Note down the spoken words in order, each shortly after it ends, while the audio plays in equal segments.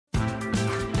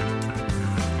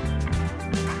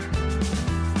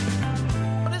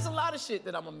shit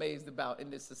that I'm amazed about in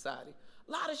this society.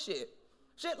 A lot of shit.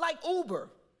 Shit like Uber.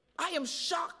 I am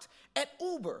shocked at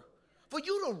Uber. For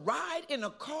you to ride in a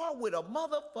car with a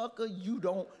motherfucker you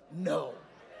don't know.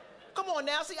 Come on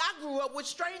now, see, I grew up with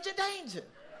stranger danger.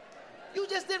 You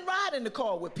just didn't ride in the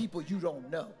car with people you don't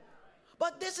know.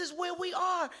 But this is where we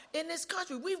are in this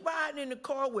country. We riding in the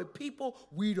car with people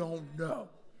we don't know.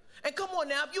 And come on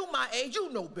now, if you my age,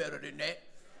 you know better than that.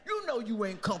 You know you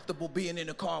ain't comfortable being in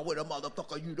the car with a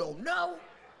motherfucker you don't know.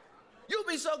 You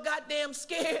be so goddamn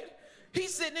scared.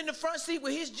 He's sitting in the front seat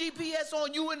with his GPS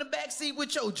on, you in the back seat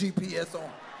with your GPS on.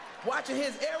 Watching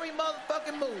his every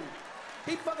motherfucking move.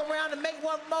 He fuck around and make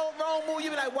one more wrong move, you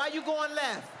be like, why you going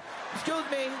left? Excuse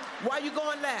me, why you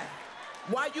going left?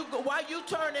 Why you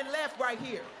turning left right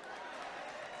here?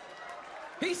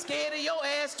 He's scared of your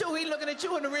ass too. He looking at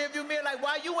you in the rearview mirror like,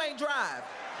 why you ain't drive?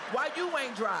 Why you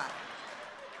ain't drive?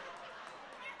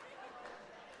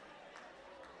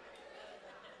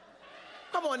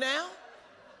 Come on now.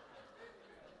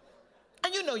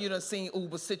 And you know you done seen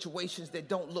Uber situations that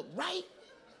don't look right.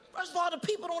 First of all, the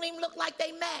people don't even look like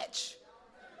they match.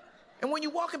 And when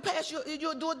you're walking past,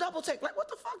 you'll do a double take, like, what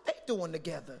the fuck they doing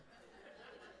together?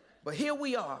 But here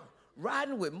we are,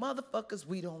 riding with motherfuckers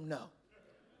we don't know.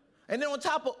 And then on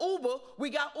top of Uber,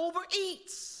 we got Uber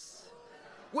Eats,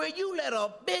 where you let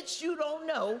a bitch you don't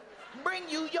know bring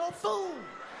you your food.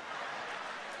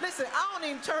 Listen, I don't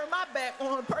even turn my back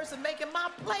on a person making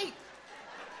my plate.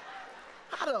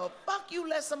 How the fuck you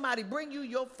let somebody bring you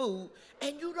your food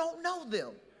and you don't know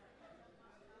them?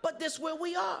 But this where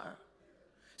we are.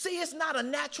 See, it's not a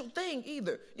natural thing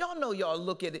either. Y'all know y'all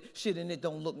look at it, shit, and it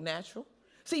don't look natural.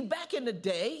 See, back in the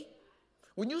day,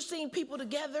 when you seen people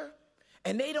together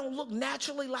and they don't look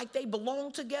naturally like they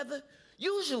belong together,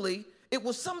 usually it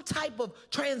was some type of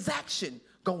transaction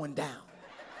going down.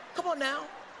 Come on now.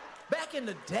 Back in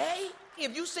the day,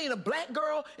 if you seen a black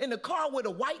girl in the car with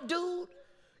a white dude,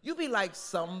 you be like,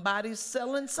 somebody's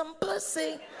selling some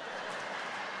pussy.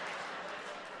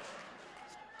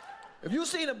 If you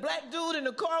seen a black dude in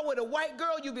the car with a white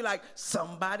girl, you be like,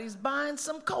 somebody's buying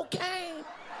some cocaine.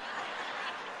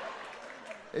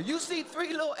 If you see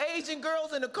 3 little Asian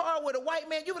girls in the car with a white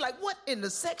man, you be like, what in the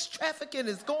sex trafficking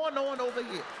is going on over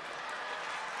here?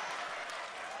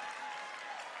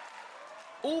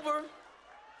 Uber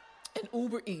and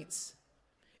Uber Eats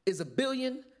is a $1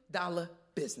 billion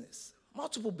business,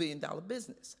 multiple $1 billion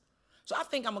business. So I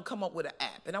think I'm gonna come up with an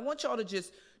app, and I want y'all to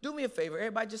just do me a favor.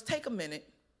 Everybody just take a minute,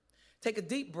 take a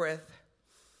deep breath,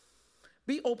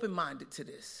 be open-minded to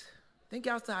this. Think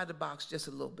outside the box just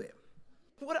a little bit.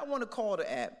 What I want to call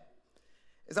the app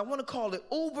is I want to call it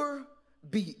Uber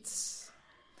Beats.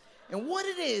 And what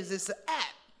it is, it's an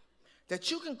app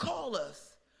that you can call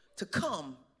us to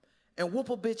come and whoop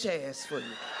a bitch ass for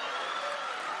you.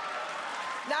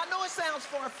 Now, I know it sounds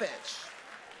far-fetched,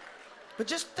 but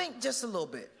just think just a little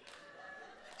bit.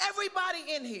 Everybody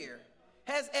in here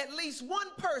has at least one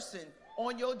person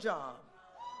on your job.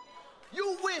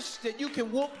 You wish that you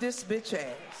can whoop this bitch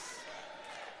ass.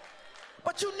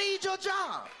 But you need your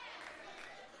job.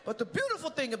 But the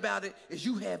beautiful thing about it is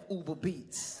you have Uber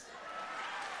Beats.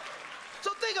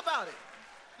 So think about it.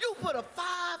 You put a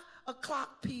 5:00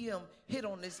 p.m. hit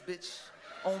on this bitch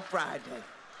on Friday.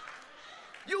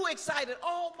 You excited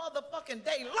all motherfucking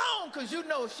day long because you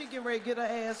know she getting ready to get her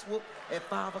ass whooped at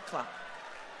 5:00.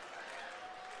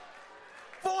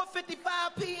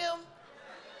 4:55 p.m.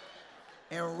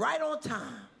 and right on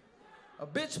time, a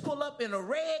bitch pull up in a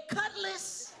red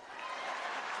Cutlass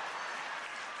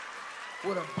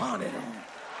with a bonnet on.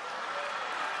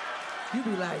 You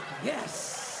be like,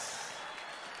 yes,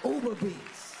 Uber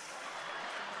Beats.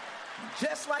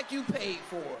 Just like you paid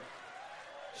for.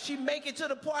 She make it to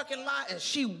the parking lot and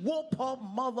she whoop her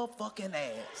motherfucking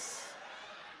ass.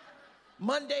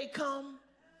 Monday come,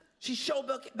 she show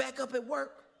back up at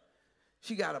work.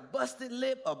 She got a busted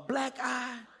lip, a black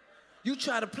eye. You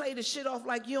try to play the shit off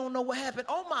like you don't know what happened.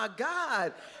 Oh my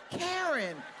God,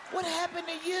 Karen, what happened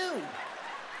to you?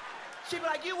 She be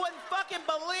like, you wouldn't fucking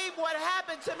believe what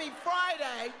happened to me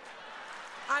Friday.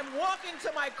 I'm walking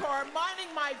to my car,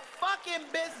 minding my fucking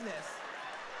business.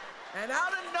 And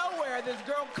out of nowhere, this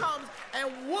girl comes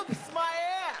and whoops my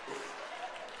ass.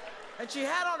 And she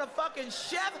had on a fucking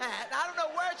chef hat. I don't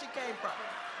know where she came from.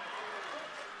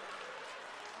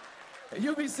 And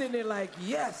you be sitting there like,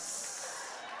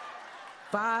 yes,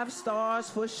 5 stars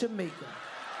for Shamika.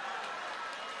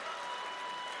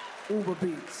 Uber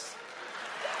Beats.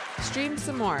 Stream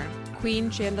Sommore,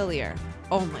 Queen Chandelier,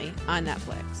 only on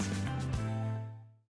Netflix.